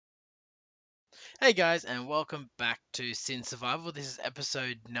Hey guys, and welcome back to Sin Survival. This is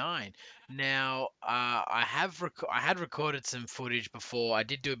episode 9. Now, I had recorded some footage before. I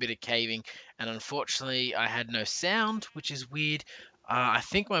did do a bit of caving, and unfortunately, I had no sound, which is weird. I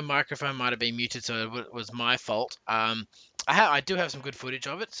think my microphone might have been muted, so it was my fault. I do have some good footage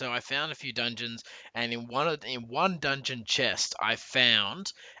of it. So I found a few dungeons, and in one dungeon chest, I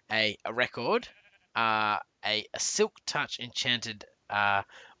found a record, a Silk Touch enchanted.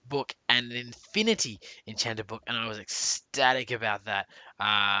 Book and an Infinity Enchanted book, and I was ecstatic about that.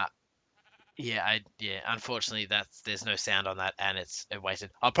 Uh, Unfortunately, there's no sound on that, and it wasted.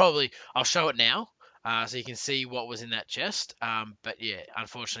 I'll show it now, so you can see what was in that chest. But yeah,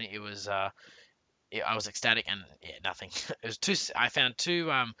 unfortunately, I was ecstatic, and yeah, nothing. It was two. I found two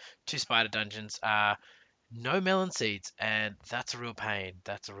spider dungeons. No melon seeds, and that's a real pain.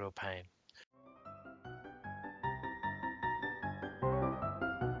 That's a real pain.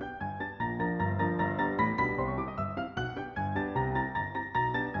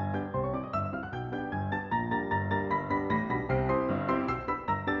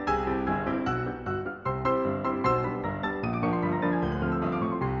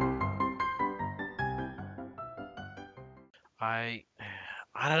 I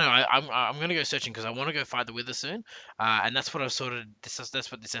I don't know. I'm gonna go searching because I want to go fight the Wither soon, and that's what I sort of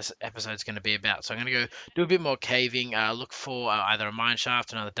that's what this episode's going to be about. So I'm gonna go do a bit more caving, look for either a mine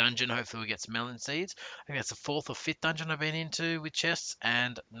shaft, another dungeon. Hopefully we get some melon seeds. I think that's the fourth or fifth dungeon I've been into with chests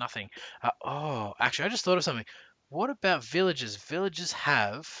and nothing. Oh, actually, I just thought of something. What about villages? Villages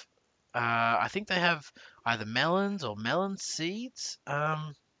have, I think they have either melons or melon seeds.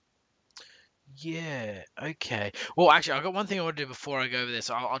 Yeah, okay. Well, actually, I've got one thing I want to do before I go over this.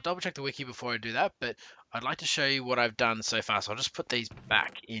 I'll double check the wiki before I do that, but I'd like to show you what I've done so far. So I'll just put these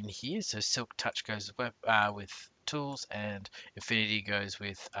back in here. So Silk Touch goes with tools, and Infinity goes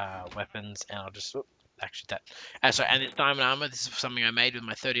with weapons, and I'll just actually that. Sorry, and this diamond armor. This is something I made with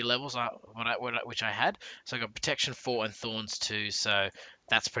my 30 levels, which I had. So I got protection 4 and thorns 2. So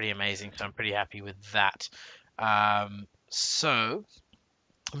that's pretty amazing. So I'm pretty happy with that. So.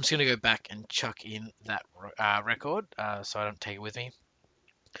 I'm just going to go back and chuck in that record so I don't take it with me.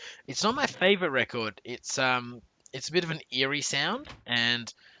 It's not my favorite record. It's a bit of an eerie sound,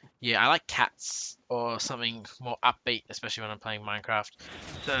 and yeah, I like cats or something more upbeat, especially when I'm playing Minecraft.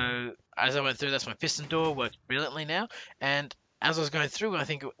 So as I went through, that's my piston door works brilliantly now, and as I was going through, I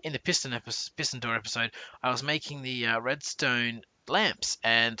think in the piston door episode, I was making the redstone lamps,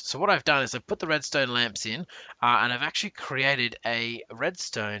 and so what I've done is I've put the redstone lamps in, and I've actually created a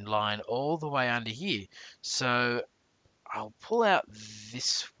redstone line all the way under here. So I'll pull out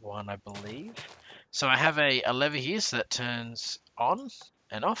this one, I believe. So I have a lever here, so that turns on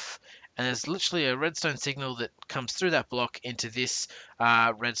and off. And there's literally a redstone signal that comes through that block into this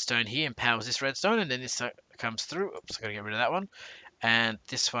redstone here and powers this redstone. And then this comes through. Oops, I gotta get rid of that one, and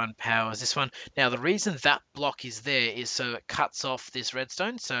this one powers this one. Now the reason that block is there is so it cuts off this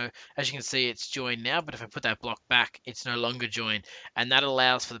redstone. So as you can see, it's joined now, but if I put that block back, it's no longer joined, and that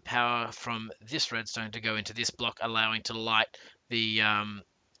allows for the power from this redstone to go into this block, allowing the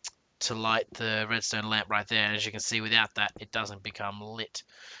to light the redstone lamp right there. And as you can see, without that, it doesn't become lit.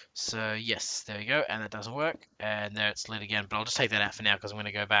 So yes, there we go, and that doesn't work, and there it's lit again. But I'll just take that out for now because I'm going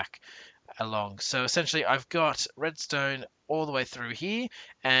to go back along. So essentially I've got redstone all the way through here,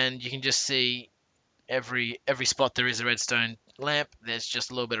 and you can just see every spot there is a redstone lamp. There's just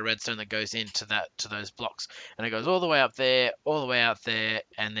a little bit of redstone that goes into those blocks, and it goes all the way up there, all the way out there,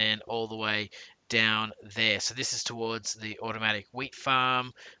 and then all the way down there. So this is towards the automatic wheat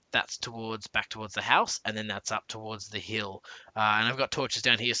farm. That's back towards the house, and then that's up towards the hill. And I've got torches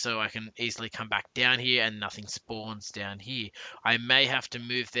down here, so I can easily come back down here, and nothing spawns down here. I may have to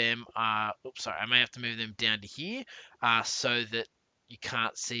move them. Oops, sorry. I may have to move them down to here, so that you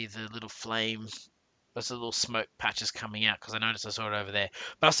can't see the little flame. There's a little smoke patches coming out because I noticed I saw it over there.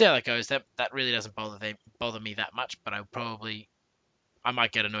 But I'll see how that goes. That really doesn't bother me that much, but I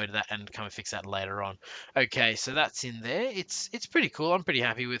might get annoyed at that and come and fix that later on. Okay, so that's in there. It's pretty cool. I'm pretty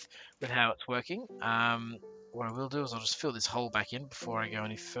happy with how it's working. What I will do is I'll just fill this hole back in before I go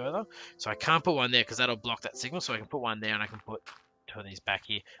any further. So I can't put one there because that'll block that signal. So I can put one there, and I can put two of these back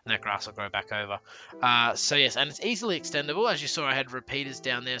here, and that grass will grow back over. So yes, and it's easily extendable. As you saw, I had repeaters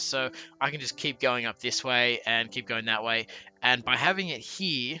down there, so I can just keep going up this way and keep going that way. And by having it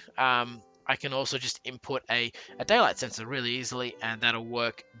here, I can also just input a daylight sensor really easily, and that'll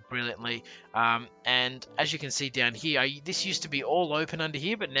work brilliantly. And as you can see down here, this used to be all open under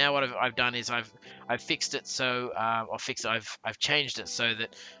here, but now what I've done is I've fixed it so I've changed it so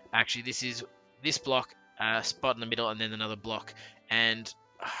that actually this is this block, spot in the middle, and then another block, and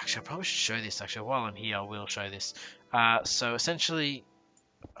Actually, I probably should show this. Actually, while I'm here, I will show this. So essentially,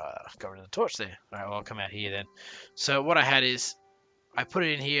 got rid of the torch there. All right, well, I'll come out here then. So what I had is I put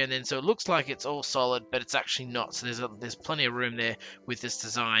it in here, and then so it looks like it's all solid, but it's actually not. So there's plenty of room there with this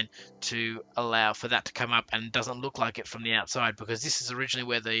design to allow for that to come up, and it doesn't look like it from the outside, because this is originally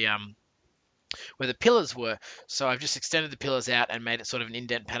where the pillars were. So I've just extended the pillars out and made it sort of an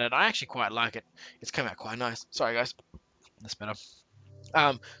indent pattern. I actually quite like it. It's come out quite nice. Sorry guys, that's better.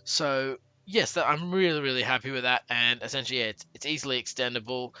 So yes, I'm really happy with that, and essentially, yeah, it's easily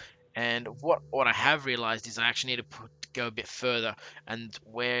extendable. And what I have realized is I actually need to go a bit further, and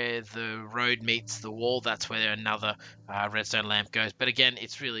where the road meets the wall, that's where another redstone lamp goes. But again,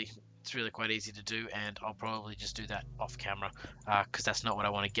 it's really quite easy to do, and I'll probably just do that off camera, because that's not what I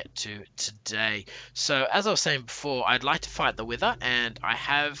want to get to today. So as I was saying before, I'd like to fight the Wither, and I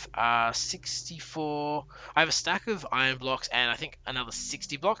have 64. I have a stack of iron blocks, and I think another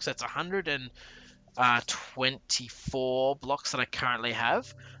 60 blocks. That's 124 blocks that I currently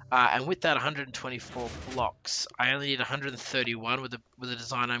have. And with that 124 blocks, I only need 131 with the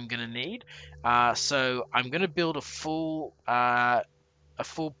design I'm going to need. So I'm going to build a full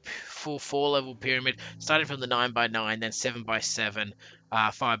 4-level pyramid, starting from the 9x9, then 7x7,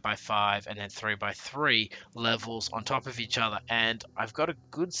 5x5, and then 3x3 levels on top of each other. And I've got a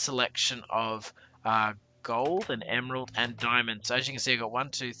good selection of gold and emerald and diamond. So as you can see, I've got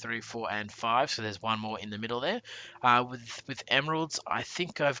 1, 2, 3, 4, and 5. So there's one more in the middle there. With emeralds, I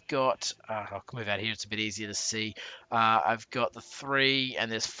think I've got. I'll move out here. It's a bit easier to see. I've got the 3,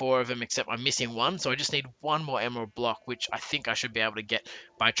 and there's 4 of them, except I'm missing 1. So I just need 1 more emerald block, which I think I should be able to get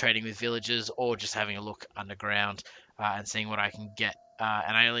by trading with villagers or just having a look underground and seeing what I can get.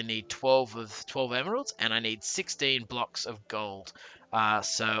 And I only need 12 emeralds, and I need 16 blocks of gold.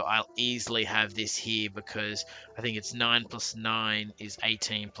 So I'll easily have this here, because I think it's 9 plus 9 is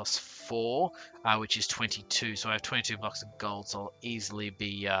 18 plus 4, which is 22. So I have 22 blocks of gold, so I'll easily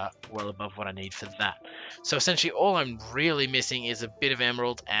be well above what I need for that. So essentially, all I'm really missing is a bit of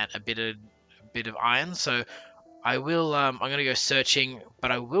emerald and a bit of iron. So I will. I'm going to go searching,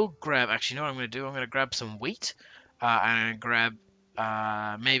 but I will grab. Actually, you know what I'm going to do? I'm going to grab some wheat, and grab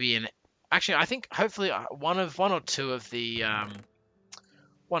maybe an. Actually, I think hopefully one or two of the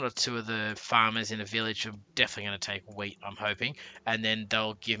farmers in a village are definitely going to take wheat, I'm hoping, and then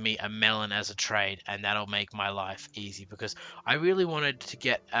they'll give me a melon as a trade, and that'll make my life easy, because I really wanted to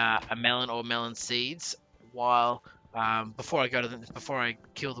get a melon or melon seeds while before I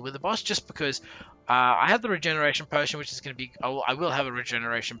kill the Wither boss, just because I have the regeneration potion, which is going to be. I will have a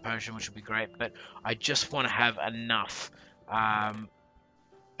regeneration potion, which will be great, but I just want to have enough. I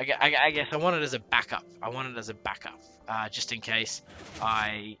guess I want it as a backup. Just in case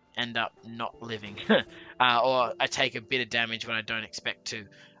I end up not living, or I take a bit of damage when I don't expect to.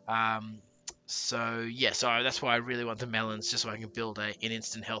 So yeah, so that's why I really want the melons, just so I can build an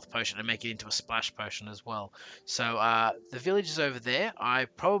instant health potion and make it into a splash potion as well. So the village is over there. I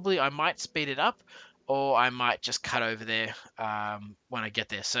might speed it up, or I might just cut over there when I get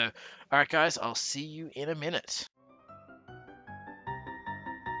there. So alright guys, I'll see you in a minute.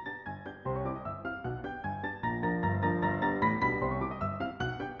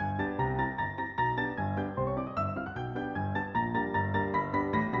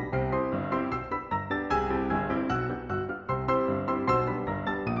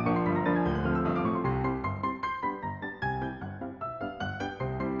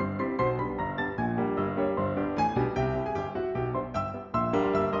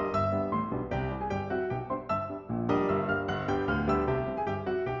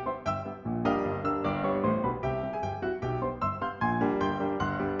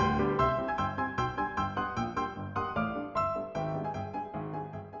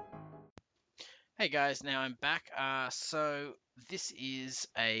 Hey guys, now I'm back. So this is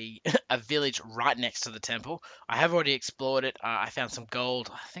a a village right next to the temple. I have already explored it. I found some gold.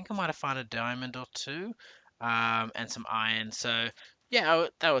 I think I might have found a diamond or two, and some iron. So yeah,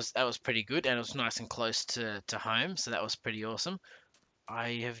 that was pretty good, and it was nice and close to home. So that was pretty awesome.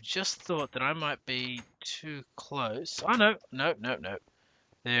 I have just thought that I might be too close. Oh no, no, no, no.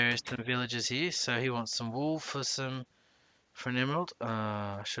 There's some villagers here. So he wants some wool for an emerald.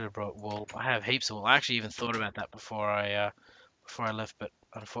 I should have brought wool. I have heaps of wool. I actually even thought about that before I left, but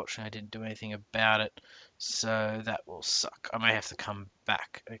unfortunately I didn't do anything about it. So that will suck. I may have to come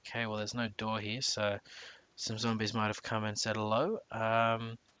back. Okay, well there's no door here, so some zombies might have come and said hello.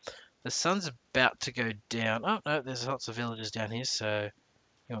 The sun's about to go down. Oh no, there's lots of villagers down here. So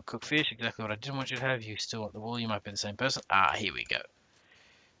you want cooked fish? Exactly what I didn't want you to have. You still want the wool? You might be the same person. Here we go.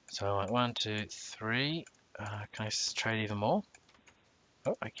 So I want 1, 2, 3. Can I trade even more?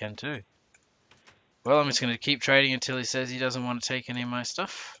 Oh, I can too. Well, I'm just going to keep trading until he says he doesn't want to take any of my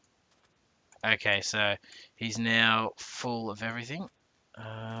stuff. Okay, so he's now full of everything.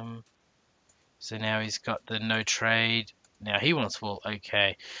 So now he's got the no trade. Now he wants wool.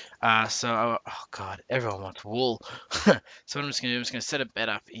 Okay. Oh god, everyone wants wool. So what I'm just gonna do, I'm just gonna set a bed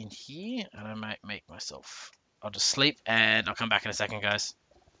up in here, and I might make myself. I'll just sleep, and I'll come back in a second, guys.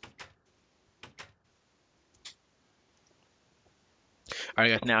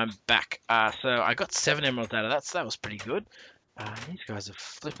 Alright, guys. Now I'm back. So I got 7 emeralds out of that. So that was pretty good. These guys are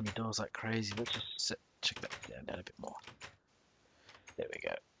flipping the doors like crazy. Let's just check that down a bit more. There we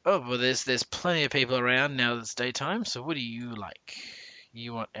go. Oh, well, there's plenty of people around now that it's daytime. So what do you like?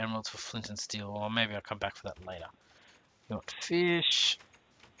 You want emeralds for flint and steel, or maybe I'll come back for that later. You want fish?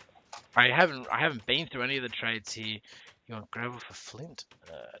 I haven't been through any of the trades here. You want gravel for flint?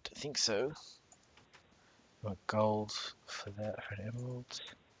 I don't think so. You want gold for that, for emeralds?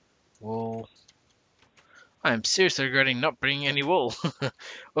 Wool. I am seriously regretting not bringing any wool.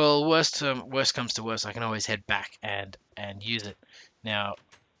 Well, worst comes to worst, I can always head back and use it. Now,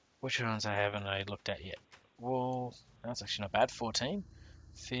 which ones I haven't looked at yet? Wool. That's actually not bad. 14.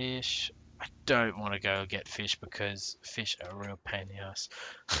 Fish. I don't want to go get fish because fish are a real pain in the ass.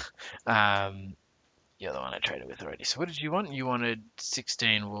 You're the one I traded with already. So what did you want? You wanted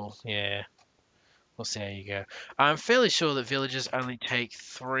 16 wool. Yeah. We'll see how you go. I'm fairly sure that villages only take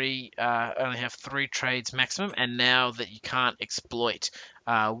only have 3 trades maximum, and now that you can't exploit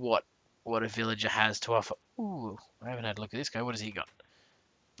what a villager has to offer. Ooh, I haven't had a look at this guy. What has he got?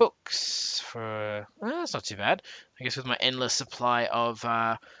 Books for. That's not too bad. I guess with my endless supply of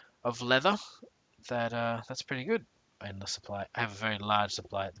leather, that's pretty good. Endless supply. I have a very large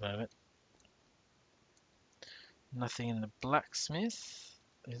supply at the moment. Nothing in the blacksmith.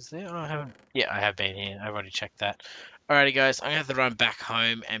 Is there? Oh, I haven't. Yeah, I have been here. I've already checked that. Alrighty, guys. I'm gonna have to run back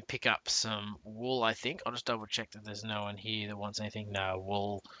home and pick up some wool. I think I'll just double check that there's no one here that wants anything. No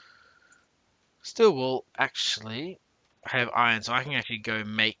wool. Still wool. Actually, I have iron, so I can actually go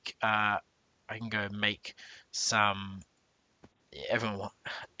make. I can go make some. Yeah,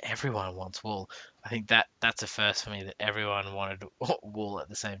 everyone wants wool. I think that's a first for me that everyone wanted wool at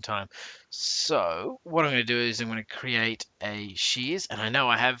the same time. So what I'm going to do is I'm going to create a shears, and I know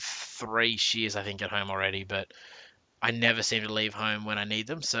I have 3 shears I think at home already, but I never seem to leave home when I need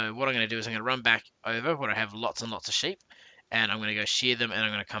them. So what I'm going to do is I'm going to run back over where I have lots and lots of sheep, and I'm going to go shear them, and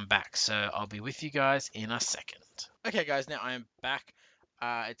I'm going to come back. So I'll be with you guys in a second. Okay, guys, now I am back.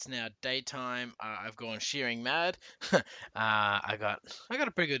 It's now daytime. I've gone shearing mad. I got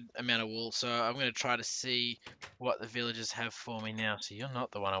a pretty good amount of wool, so I'm going to try to see what the villagers have for me now. So you're not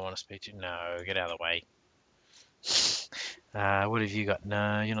the one I want to speak to. No, get out of the way. What have you got?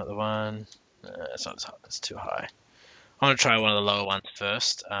 No, you're not the one. It's not as hard. It's too high. I'm going to try one of the lower ones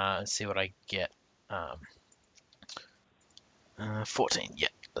first and see what I get. 14.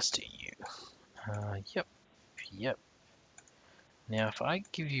 Yep, let's do you. Yep. Now, if I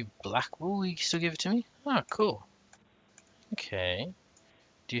give you black wool, you still give it to me? Oh, cool. Okay.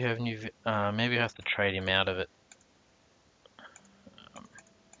 Do you have new... maybe I have to trade him out of it.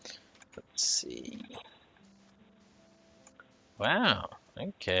 Let's see. Wow.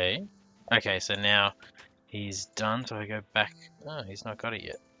 Okay. Okay, so now he's done, so I go back... Oh, he's not got it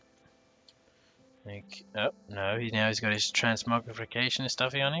yet. Oh, no, he's got his transmogrification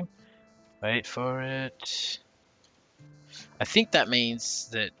stuffy on him. Wait for it. I think that means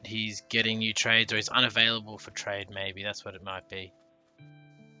that he's getting new trades, or he's unavailable for trade, maybe. That's what it might be.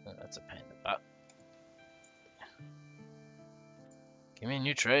 Oh, that's a pain in the butt. Give me a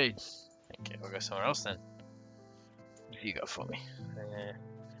new trade. Okay, we'll go somewhere else then. What have you got for me?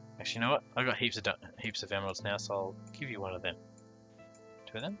 Actually, you know what? I've got heaps of emeralds now, so I'll give you one of them.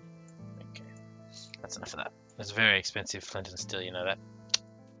 2 of them? Okay. That's enough of that. It's very expensive flint and steel, you know that.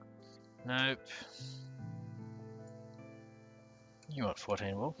 Nope. You want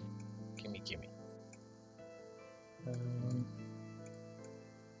 14 wool? Gimme.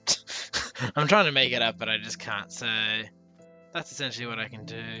 I'm trying to make it up, but I just can't, so that's essentially what I can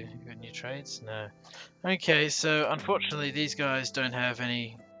do. You got new trades? No. Okay, so unfortunately these guys don't have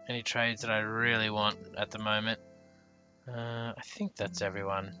any trades that I really want at the moment. I think that's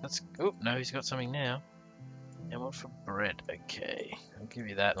everyone. Oh, no, he's got something now. Emerald for bread. Okay, I'll give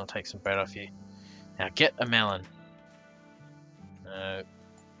you that and I'll take some bread off you. Now get a melon. No.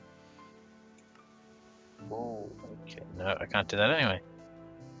 Oh, okay. No, I can't do that anyway.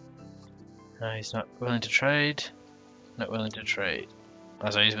 No, he's not willing to trade. Not willing to trade. Oh,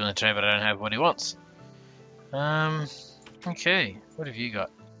 so he's willing to trade, but I don't have what he wants. Okay. What have you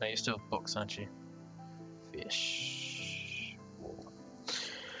got? No, you're still books, aren't you? Fish. Wool.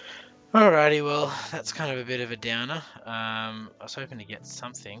 Alrighty, well, that's kind of a bit of a downer. I was hoping to get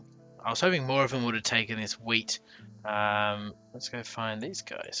something. I was hoping more of them would have taken this wheat. Let's go find these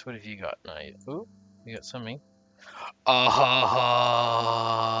guys. What have you got? No, ooh, you got something. Oh,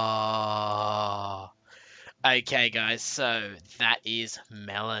 okay, guys. So that is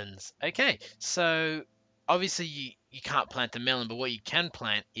melons. Okay, so obviously you can't plant the melon, but what you can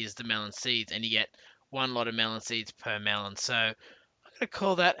plant is the melon seeds, and you get one lot of melon seeds per melon. So going to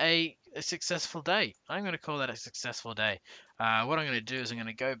call that a successful day. I'm going to call that a successful day. What I'm going to do is I'm going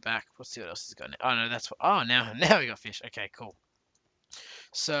to go back. Let's see what else has got. Oh no, that's what. Oh, now we got fish. Okay, cool.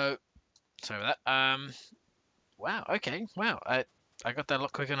 So sorry about that. Wow. Okay. Wow. I got that a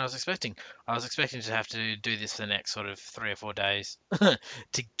lot quicker than I was expecting. I was expecting to have to do this for the next sort of 3 or 4 days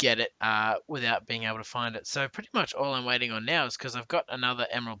to get it without being able to find it. So pretty much all I'm waiting on now is because I've got another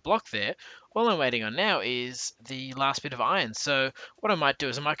emerald block there. All I'm waiting on now is the last bit of iron. So what I might do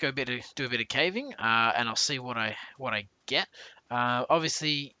is I might do a bit of caving, and I'll see what I get.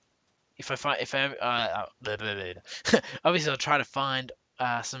 Obviously, if I obviously I'll try to find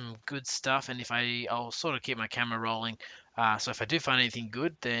some good stuff, and I'll sort of keep my camera rolling. So if I do find anything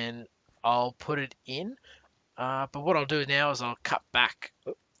good, then I'll put it in. But what I'll do now is I'll cut back.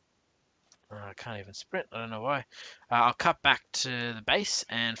 I can't even sprint. I don't know why. I'll cut back to the base,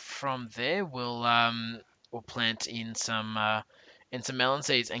 and from there we'll plant in some melon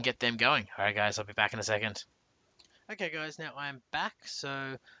seeds and get them going. All right, guys. I'll be back in a second. Okay, guys. Now I'm back.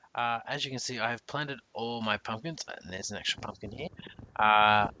 So as you can see, I've planted all my pumpkins, and there's an extra pumpkin here.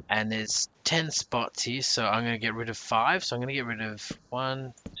 And there's 10 spots here, so I'm going to get rid of 5. So I'm going to get rid of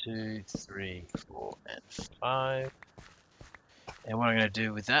 1, 2, 3, 4, and 5. And what I'm going to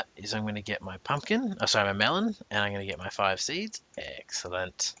do with that is I'm going to get my pumpkin, oh sorry, my melon, and I'm going to get my 5 seeds.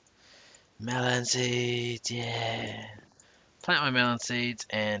 Excellent. Melon seeds, yeah. Plant my melon seeds,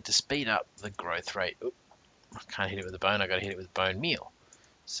 and to speed up the growth rate, oop, I can't hit it with a bone, I got to hit it with bone meal.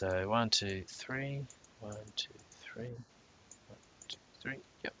 So 1, 2, 3, 1, 2, 3, 1, 2, 3,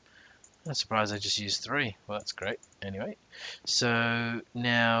 yep. I'm surprised I just used 3. Well, that's great. Anyway, so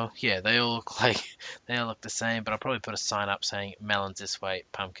now, yeah, they all look like they all look the same, but I'll probably put a sign up saying melons this way,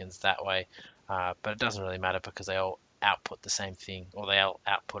 pumpkins that way. But it doesn't really matter because they all output the same thing, or they all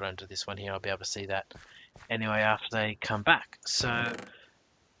output onto this one here. I'll be able to see that anyway after they come back. So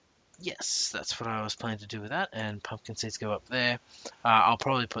yes, that's what I was planning to do with that, and pumpkin seeds go up there. I'll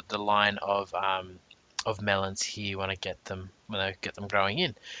probably put the line of melons here when I get them growing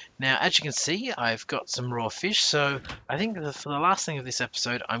in. Now, as you can see, I've got some raw fish, so I think for the last thing of this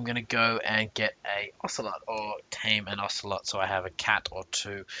episode, I'm going to go and get a ocelot or tame an ocelot, so I have a cat or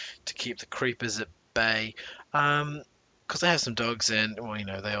two to keep the creepers at bay. Because I have some dogs, and well, you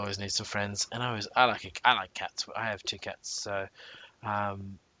know, they always need some friends, and I like cats. I have 2 cats, so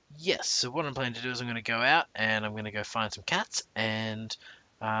yes. So what I'm planning to do is I'm going to go out and I'm going to go find some cats, and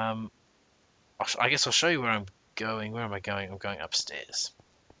I guess I'll show you where I'm going. Where am I going? I'm going upstairs.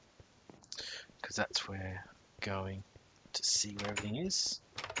 Because that's where I'm going to see where everything is.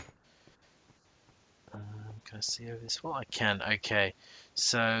 Can I see over this wall? I can. Okay.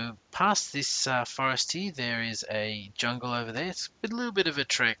 So past this forest here, there is a jungle over there. It's a little bit of a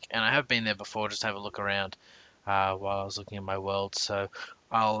trek, and I have been there before. Just have a look around while I was looking at my world. So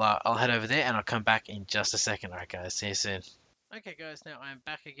I'll head over there, and I'll come back in just a second. Alright, guys. See you soon. Okay, guys. Now I'm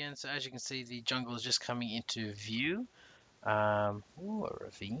back again. So as you can see, the jungle is just coming into view. Ooh, a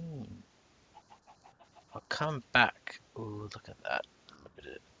ravine. I'll come back. Ooh, look at that.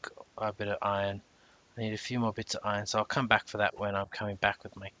 A bit of iron. I need a few more bits of iron, so I'll come back for that when I'm coming back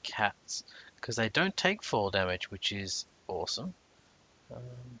with my cats, because they don't take fall damage, which is awesome.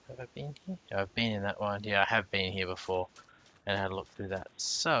 Have I been here? Yeah, I've been in that one. Yeah, I have been here before and had a look through that.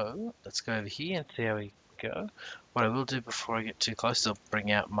 So let's go over here and see how we go. What I will do before I get too close is I'll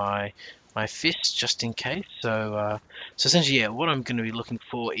bring out my fist just in case. So essentially, yeah, what I'm going to be looking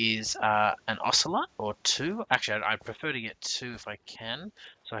for is an ocelot or 2. Actually, I'd prefer to get 2 if I can,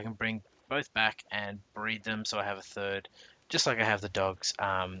 so I can bring both back and breed them, so I have a 3rd, just like I have the dogs.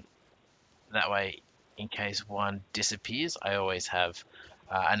 That way, in case one disappears, I always have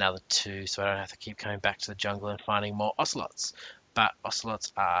another 2, so I don't have to keep coming back to the jungle and finding more ocelots. But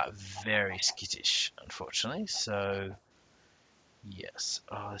ocelots are very skittish, unfortunately, so yes.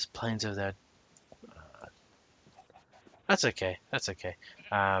 Oh, there's planes over there. That's okay, that's okay.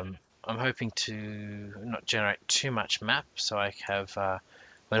 I'm hoping to not generate too much map, so I have,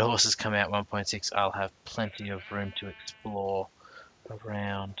 when horses come out 1.6, I'll have plenty of room to explore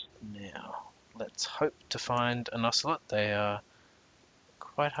around. Now, let's hope to find an ocelot. They are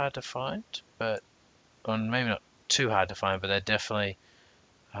quite hard to find, but, or maybe not too hard to find, but they're definitely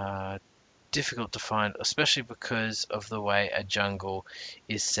difficult to find, especially because of the way a jungle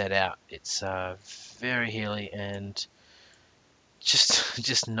is set out. It's very hilly and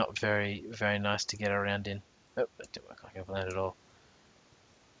just not very nice to get around in. Oh, that didn't work like I planned at all.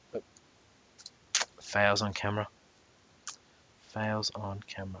 Oh, fails on camera. Fails on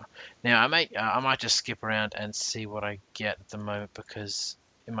camera. Now I might just skip around and see what I get at the moment because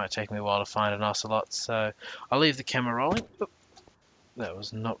it might take me a while to find an ocelot. So I'll leave the camera rolling. Oop, that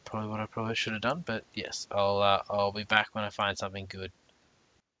was not probably what I probably should have done, but yes, I'll be back when I find something good.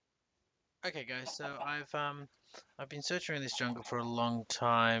 Okay, guys. So I've been searching in this jungle for a long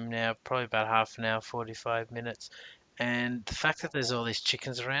time now, probably about half an hour, 45 minutes. And the fact that there's all these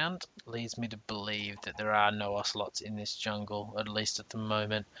chickens around leads me to believe that there are no ocelots in this jungle, at least at the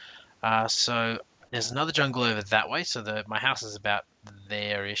moment. So there's another jungle over that way. So my house is about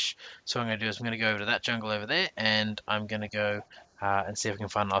there-ish. So what I'm going to do is I'm going to go over to that jungle over there, and I'm going to go and see if I can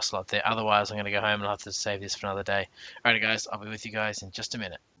find an ocelot there. Otherwise, I'm going to go home and I'll have to save this for another day. Alright, guys, I'll be with you guys in just a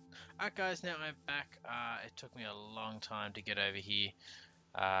minute. Alright, guys, now I'm back. It took me a long time to get over here.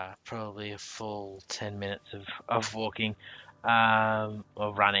 Probably a full 10 minutes of walking. Or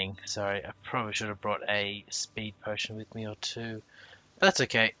running, sorry. I probably should have brought a speed potion with me or two. That's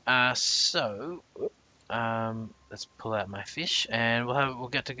okay. Let's pull out my fish, and we'll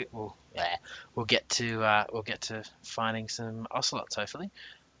get to finding some ocelots hopefully.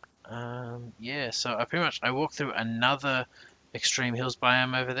 Yeah. So I walked through another extreme hills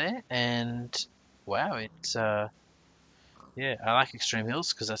biome over there, and wow, it's yeah, I like extreme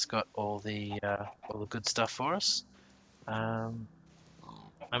hills because that's got all the good stuff for us. Um,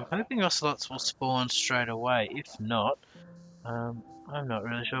 I'm hoping ocelots will spawn straight away. If not, I'm not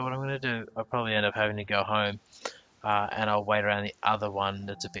really sure what I'm going to do. I'll probably end up having to go home, and I'll wait around the other one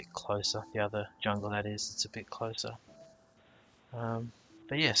that's a bit closer. The other jungle that is, it's a bit closer. Um,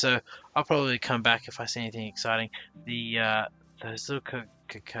 but yeah, so I'll probably come back if I see anything exciting. Those little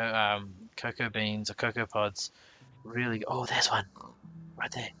cocoa beans or cocoa pods really. Oh, there's one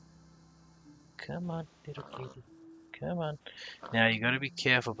right there. Come on, little kitty. Come on. Now you got to be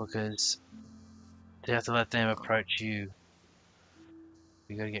careful because you have to let them approach you.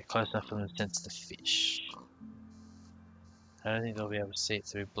 You got to get close enough for them to sense the fish. I don't think they'll be able to see it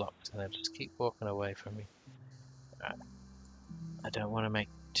through blocks, and they'll just keep walking away from me. I don't want to make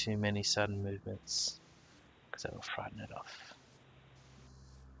too many sudden movements because that will frighten it off.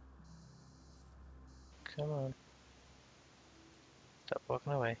 Come on. Stop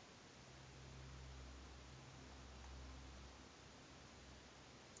walking away.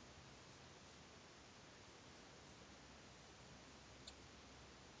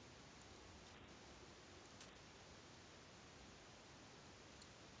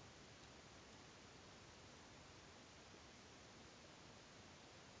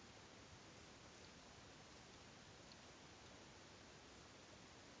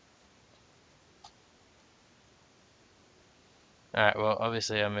 Alright, well,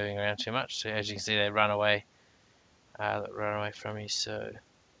 obviously I'm moving around too much, so as you can see, they run away from me, so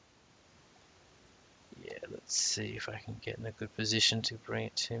yeah, let's see if I can get in a good position to bring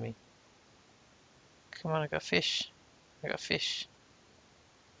it to me. Come on, I got fish. I got fish.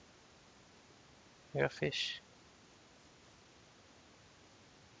 I got fish.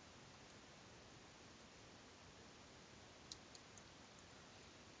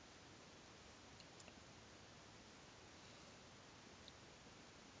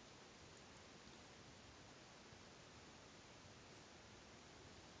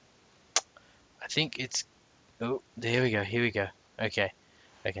 I think it's... Oh, there we go, here we go. Okay,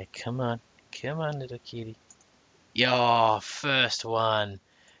 okay, come on. Come on, little kitty. Yo, first one.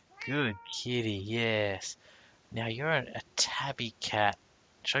 Good kitty, yes. Now you're a tabby cat.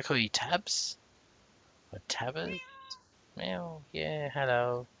 Should I call you Tabs? Or Tabbers? Meow, yeah,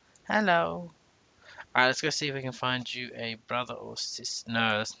 hello. Hello. Alright, let's go see if we can find you a brother or sister.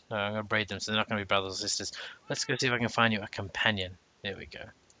 No, no, I'm going to breed them, so they're not going to be brothers or sisters. Let's go see if I can find you a companion. There we go.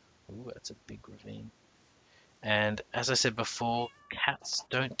 Ooh, that's a big ravine. And as I said before, cats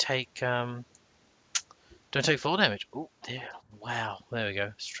don't take fall damage. Ooh, there. Wow, there we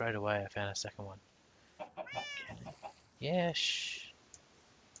go. Straight away I found a second one. Yeah, shh.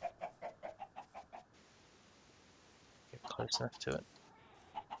 Get close enough to it.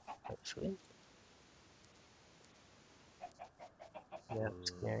 Hopefully. Yeah,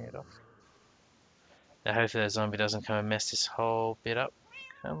 scaring it off. Now hopefully that zombie doesn't come and mess this whole bit up.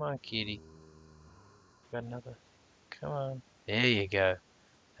 Come on, kitty. Got another. Come on. There you go.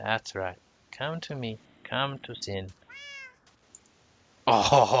 That's right. Come to me. Come to sin.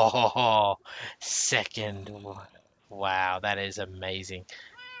 Oh, second one. Wow, that is amazing.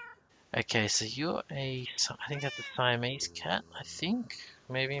 Okay, so you're I think that's a Siamese cat, I think.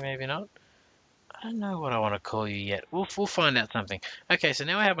 Maybe, maybe not. I don't know what I want to call you yet. We'll find out something. Okay, so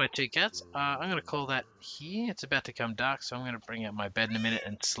now I have my two cats. I'm going to call that here. It's about to come dark, so I'm going to bring out my bed in a minute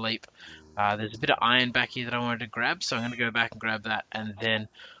and sleep. There's a bit of iron back here that I wanted to grab, so I'm going to go back and grab that, and then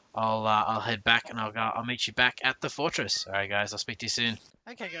I'll head back and I'll meet you back at the fortress. All right, guys, I'll speak to you soon.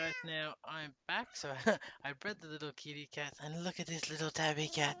 Okay, guys, now I'm back. So I bred the little kitty cat, and look at this little tabby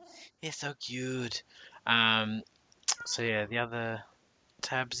cat. He's so cute. Um, so yeah, the other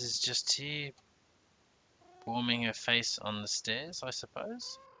tabs is just here warming her face on the stairs, I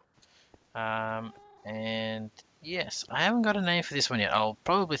suppose. Um, and yes, I haven't got a name for this one yet. I'll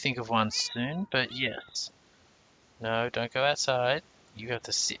probably think of one soon, but yes. No, don't go outside. You have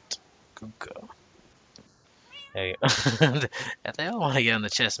to sit. Good girl. There you go. They all want to get on the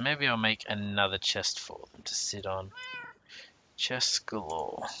chest. Maybe I'll make another chest for them to sit on. Chest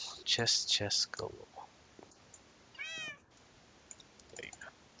galore. Chest galore. There you go.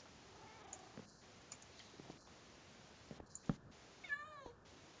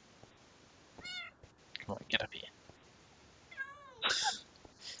 Come on, get up here.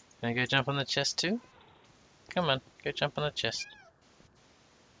 Gonna go jump on the chest too? Come on, go jump on the chest.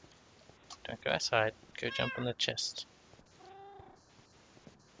 Don't go outside. Go jump on the chest.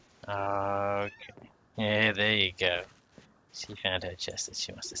 Okay. Yeah, there you go. She found her chest that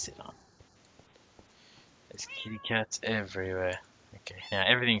she wants to sit on. There's kitty cats everywhere. Okay, now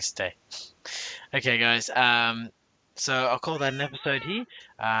everything stay. Okay, guys. So I'll call that an episode here.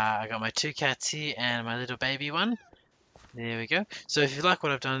 I got my two cats here and my little baby one. There we go. So if you like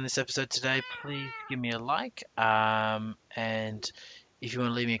what I've done in this episode today, please give me a like. And if you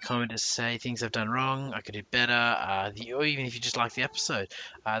want to leave me a comment to say things I've done wrong, I could do better, or even if you just like the episode,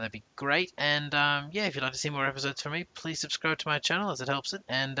 that'd be great. And yeah, if you'd like to see more episodes from me, please subscribe to my channel as it helps it.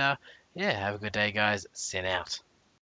 And yeah, have a good day, guys. Sin out.